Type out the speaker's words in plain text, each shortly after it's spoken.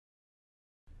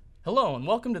Hello and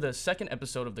welcome to the second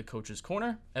episode of the Coach's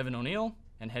Corner. Evan O'Neill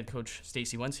and head coach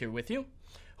Stacie Wentz here with you.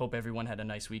 Hope everyone had a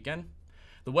nice weekend.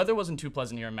 The weather wasn't too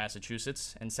pleasant here in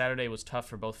Massachusetts, and Saturday was tough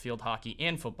for both field hockey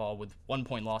and football with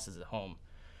 1-point losses at home.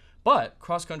 But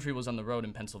cross country was on the road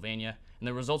in Pennsylvania, and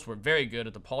the results were very good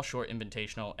at the Paul Short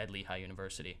Invitational at Lehigh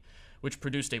University, which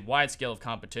produced a wide scale of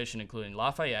competition including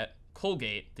Lafayette,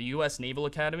 Colgate, the U.S. Naval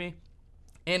Academy,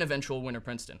 and eventual winner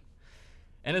Princeton.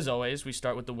 And as always, we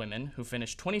start with the women, who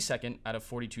finished 22nd out of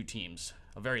 42 teams,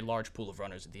 a very large pool of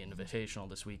runners at the Invitational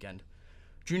this weekend.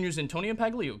 Juniors Antonia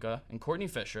Pagliuca and Courtney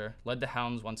Fisher led the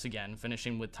Hounds once again,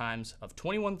 finishing with times of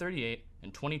 21:38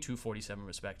 and 22:47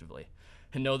 respectively.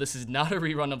 And no, this is not a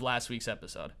rerun of last week's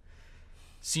episode.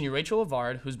 Senior Rachel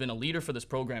Avard, who's been a leader for this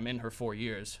program in her 4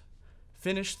 years,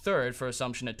 finished third for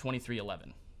Assumption at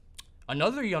 23:11.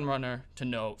 Another young runner to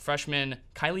note, freshman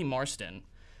Kylie Marston,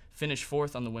 finished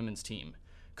fourth on the women's team.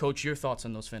 Coach, your thoughts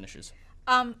on those finishes?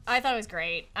 I thought it was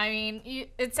great. I mean,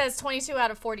 it says 22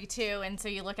 out of 42, and so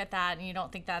you look at that and you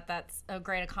don't think that that's a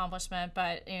great accomplishment,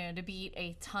 but to beat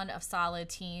a ton of solid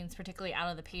teams, particularly out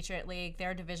of the Patriot League,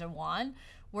 they're Division I.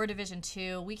 We're Division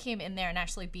II. We came in there and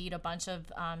actually beat a bunch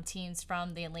of teams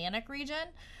from the Atlantic region.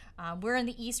 We're in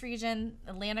the East region.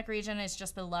 Atlantic region is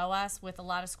just below us with a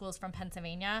lot of schools from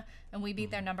Pennsylvania, and we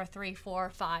beat their number 3, 4,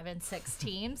 5, and 6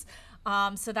 teams.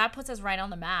 So that puts us right on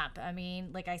the map. I mean,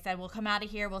 like I said, we'll come out of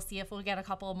here. We'll see if we'll get a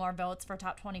couple more votes for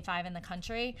top 25 in the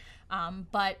country.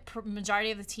 But majority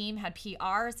of the team had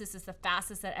PRs. This is the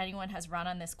fastest that anyone has run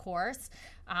on this course.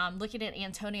 Looking at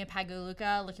Antonia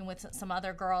Pagliuca, looking with some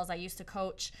other girls I used to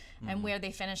coach, and where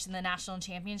they finished in the national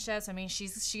championships. I mean,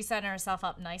 she's setting herself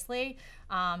up nicely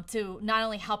to not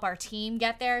only help our team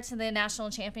get there to the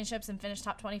national championships and finish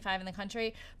top 25 in the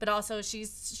country, but also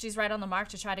she's right on the mark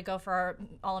to try to go for our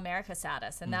All-America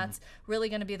status, and that's really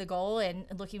going to be the goal, and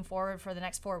looking forward for the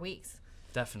next 4 weeks.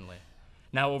 Definitely.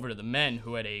 Now over to the men,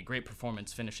 who had a great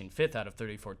performance finishing 5th out of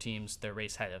 34 teams. Their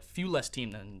race had a few less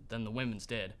team than the women's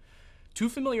did. Two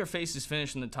familiar faces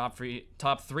finished in the top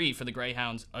three for the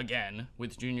Greyhounds again,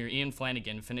 with junior Ian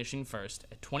Flanagan finishing first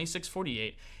at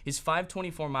 26:48. His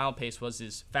 5:24 mile pace was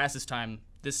his fastest time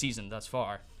this season thus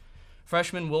far.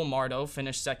 Freshman Will Mardo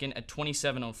finished second at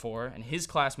 27:04, and his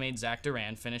classmate Zach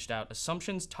Duran finished out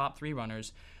Assumption's top 3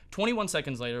 runners 21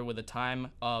 seconds later with a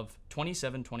time of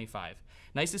 27:25.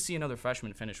 Nice to see another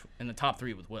freshman finish in the top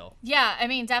 3 with Will. Yeah, I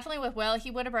mean, definitely with Will.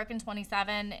 He would have broken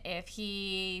 27 if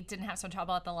he didn't have some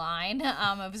trouble at the line.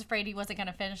 I was afraid he wasn't going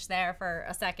to finish there for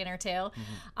a second or two.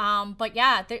 But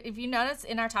yeah, if you notice,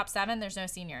 in our top 7, there's no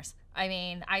seniors. I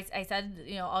mean, I said,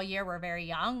 all year we're very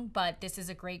young, but this is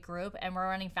a great group, and we're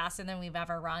running faster than we've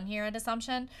ever run here at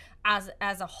Assumption as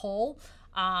a whole.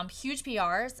 Huge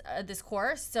PRs this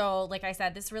course, so like I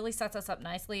said, this really sets us up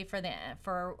nicely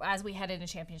for as we head into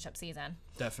championship season.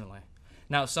 Definitely.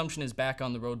 Now Assumption is back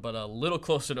on the road, but a little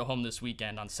closer to home this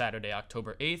weekend on Saturday,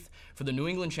 October 8th, for the New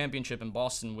England Championship in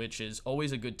Boston, which is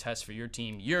always a good test for your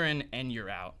team year in and year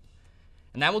out.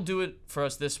 And that will do it for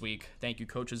us this week. Thank you,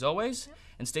 Coach, as always.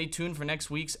 And stay tuned for next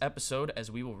week's episode as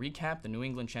we will recap the New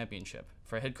England Championship.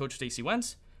 For head coach Stacie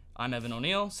Wentz, I'm Evan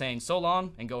O'Neill saying so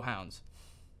long and go Hounds.